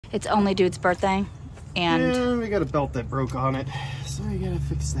It's only dude's birthday, and we got a belt that broke on it, so we gotta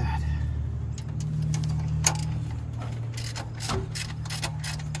fix that.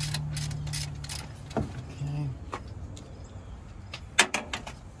 Okay.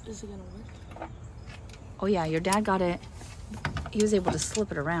 Is it gonna work? oh yeah, your dad got it. He was able to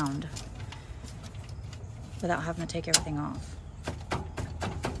slip it around without having to take everything off.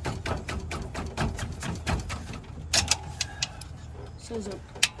 So is it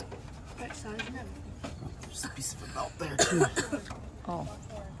right size and everything? There's a piece of a belt there too. Oh.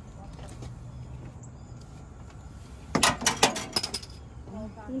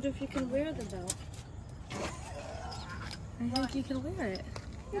 I wonder if you can wear the belt. I think you can wear it.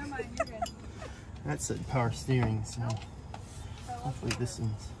 That's a power steering, so hopefully this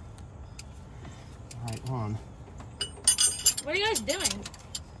one's the right one. What are you guys doing?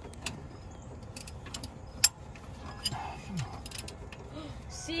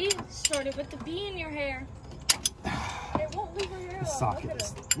 See? Started with the bee in your hair. It won't leave your hair The alone. socket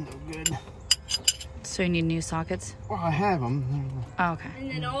is no good. So you need new sockets? Well, I have them. Oh, okay.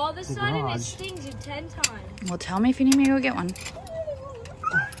 And then all of a sudden it garage. stings you 10 times. Well, tell me if you need me to go get one.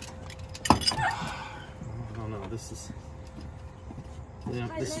 Oh no, this is. Yeah,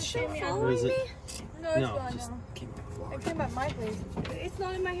 this is Shane, shit. following Or is it? me? No, it's No, gone just now. keep it I vlogging. came at my place. It's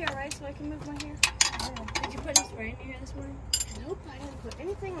not in my hair, right? So I can move my hair. Did you put any spray in your hair this morning? Nope, I didn't put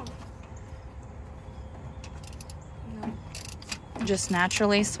anything on. No. Just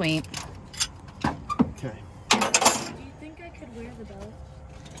naturally sweet. Okay. Do you think I could wear the belt?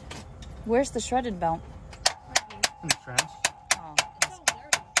 Where's the shredded belt? In the trash. Oh, It's so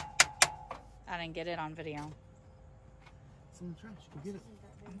dirty. I didn't get it on video. It's in the trash. Go get it.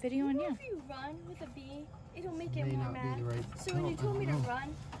 I'm videoing you. If you run with a bee, it'll make it May more not mad. be the right. So when No, you I told me to don't know.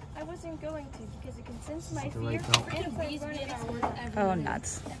 run, I wasn't going to because it can sense my the fear. right belt. And bees be in our work every Oh, day.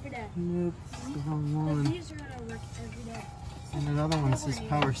 nuts. Every day. Nope, it's the wrong The one. bees are at our work every day. And another one says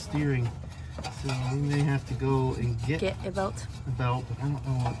power steering. So we may have to go and get Get a belt. a belt, but I don't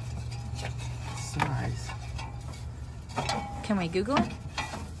know what size. Can we Google it?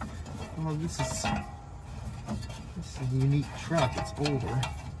 Well, this is a unique truck. It's older.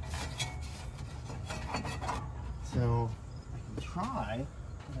 So I can try,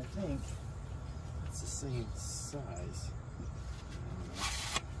 but I think it's the same size.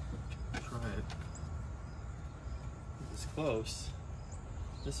 Try it. If it's close.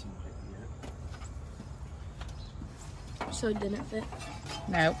 This one might be it. So it didn't fit.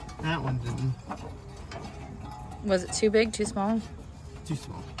 Nope. That one didn't. Was it too big, too small? Too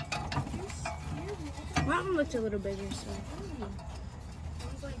small. That one looked a little bigger, so. I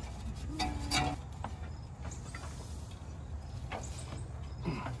was like,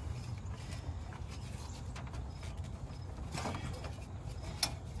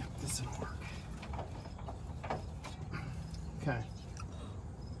 This will work. Okay.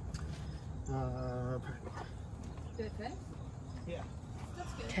 did it fit? Yeah.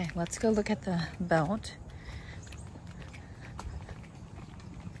 That's good. Okay, let's go look at the belt.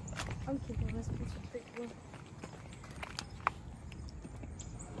 I'm keeping this piece of big one.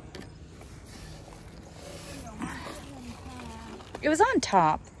 It was on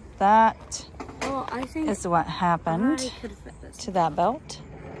top. That Oh, I think is what happened I could fit this. to that belt.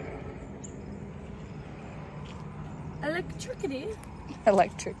 Electricity.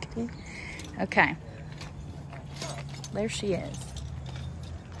 Electricity. Okay. There she is.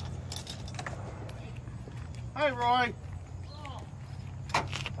 Hi, Roy.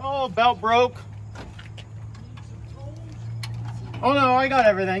 Oh, belt broke. Oh no, I got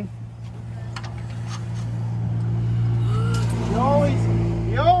everything.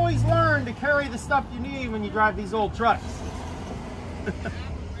 You always learn to carry the stuff you need when you drive these old trucks.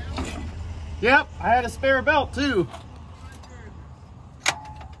 Yep, I had a spare belt too.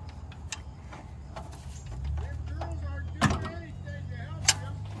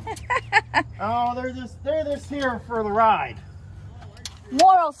 Oh, they're just here for the ride.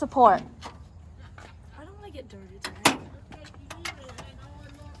 Moral support. I don't want to get dirty today.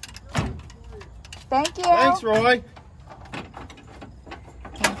 Thank you. Thanks, Roy.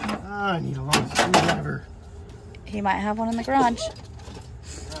 I need a long screwdriver. He might have one in the garage.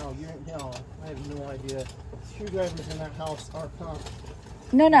 Oh, no, I have no idea. Screwdrivers in that house are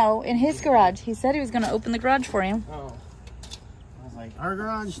tough. No, in his garage. He said he was going to open the garage for you. Oh. I was like, our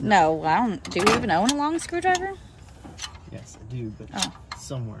garage? No, I don't. Do you even own a long screwdriver? Yes, I do, but Oh.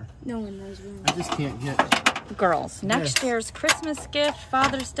 somewhere. No one knows where. I just can't get. Girls, next Yes. year's Christmas gift,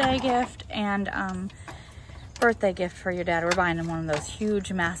 Father's Day gift, and birthday gift for your dad. We're buying him one of those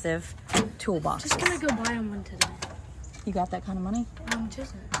huge, massive toolboxes. Just gonna go buy him one today. You got that kind of money? How much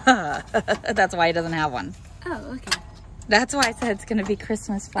is it? That's why he doesn't have one. Oh, okay. That's why I said it's gonna be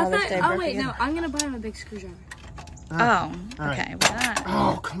Christmas, Father's Day, oh wait, birthday. no, I'm gonna buy him a big screwdriver. Oh, all right. okay. Well, that.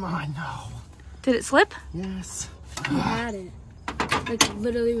 Oh, come on, no. Did it slip? Yes. He had it. Like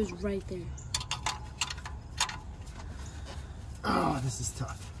literally was right there. Oh, this is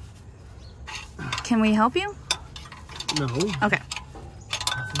tough. Can we help you? No. Okay.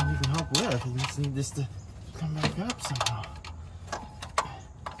 Nothing you can help with. You just need this to come back up somehow.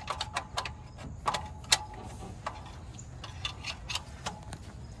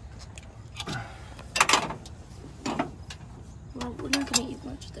 Well, we're not gonna eat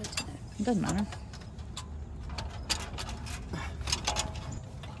lunch there today. It doesn't matter.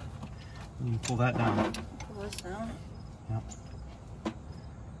 You pull that down. Pull this down. Yep.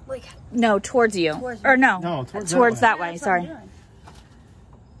 Like no, towards you. Or no, No, towards that way. Sorry.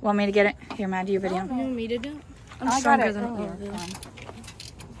 Want me to get it? Here, Matt, do your video. You want me to do it? I'm I got stronger it than earlier. all of you.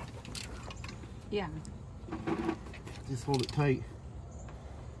 Yeah. Just hold it tight.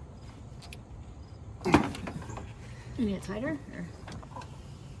 You need it tighter? Or?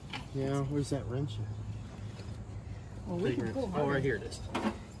 Yeah, where's that wrench at? Well, we can pull Oh, right here it is.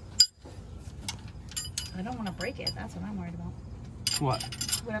 I don't want to break it. That's what I'm worried about. What?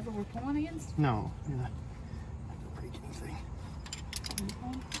 Whatever we're pulling against? No, you're not gonna break anything.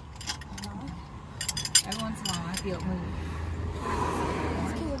 Every once in a while, I feel it move.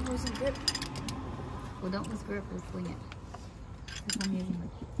 Caleb wasn't good. Well, don't lose grip or fling it. Because I'm using it.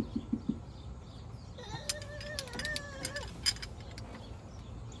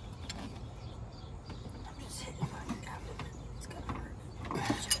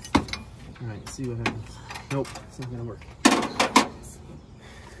 All right, see what happens. Nope, it's not gonna work.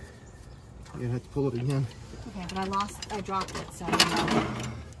 You're gonna have to pull it again. Okay, but I dropped it, so.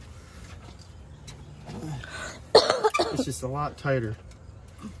 It's just a lot tighter.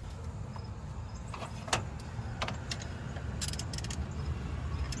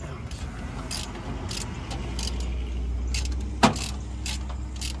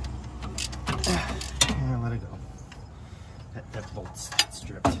 Yeah, let it go. That bolt's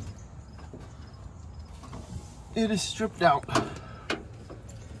stripped. It is stripped out.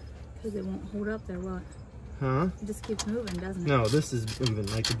 Because it won't hold up there, what? Huh? It just keeps moving, doesn't it? No, this is moving.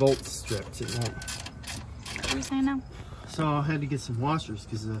 Like the bolt's stripped. It won't. What are you saying now? So I had to get some washers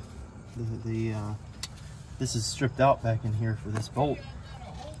because this is stripped out back in here for this bolt.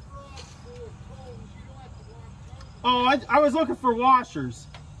 Oh, I was looking for washers.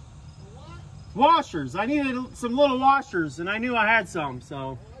 Washers. I needed some little washers, and I knew I had some.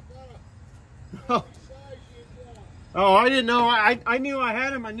 So. Oh, I didn't know. I knew I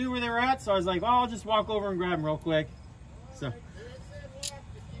had them. I knew where they were at, so I was like, oh, I'll just walk over and grab them real quick. So.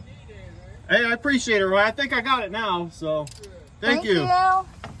 Hey, I appreciate it, Roy. I think I got it now, so thank you.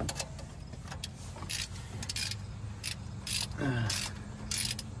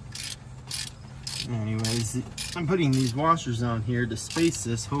 Anyways, I'm putting these washers on here to space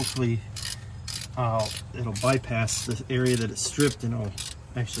this. Hopefully, it'll bypass the area that it's stripped and it'll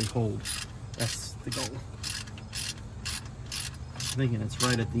actually hold. That's the goal. I'm thinking it's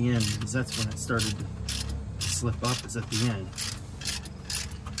right at the end because that's when it started to slip up, is at the end.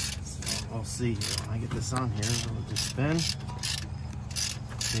 We'll see here. When I get this on here, it'll just spin.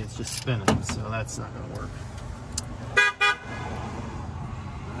 See, it's just spinning, so that's not going to work.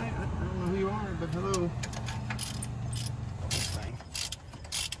 I don't know who you are, but hello. This thing.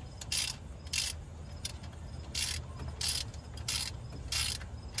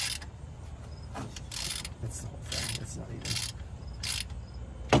 That's the whole thing. That's not even.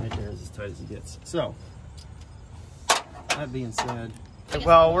 Right there is as tight as it gets. So, that being said,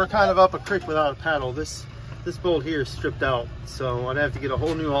 well, we're kind of up a creek without a paddle. This bolt here is stripped out, so I'd have to get a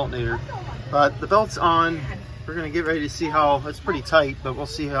whole new alternator. But the belt's on. We're gonna get ready to see how, it's pretty tight, but we'll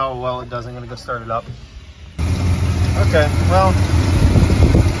see how well it does. I'm gonna go start it up. Okay, well,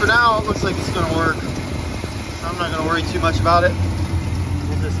 for now it looks like it's gonna work. I'm not gonna worry too much about it.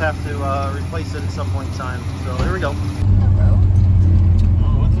 We'll just have to replace it at some point in time. So here we go. Hello?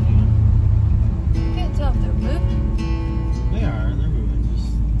 Oh, what's it doing? You can't tell if they're moving. They are. They're moving just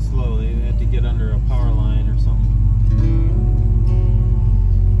slowly. They have to get under a power line or something.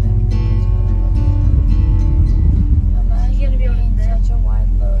 You're gonna be able to Such a wide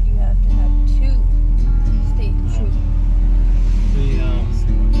load, you have to have two state shoot.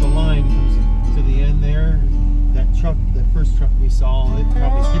 The line comes to the end there. That truck, that first truck we saw, it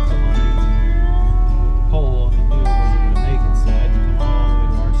probably hit the line, the pole, and it knew it wasn't going to make it, so it had to come all the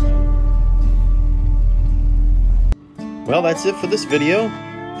way to our side. Well, that's it for this video.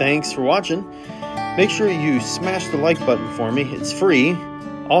 Thanks for watching. Make sure you smash the like button for me. It's free.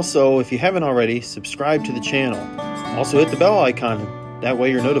 Also, if you haven't already, subscribe to the channel. Also hit the bell icon. That way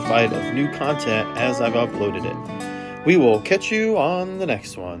you're notified of new content as I've uploaded it. We will catch you on the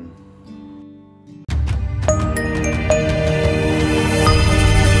next one.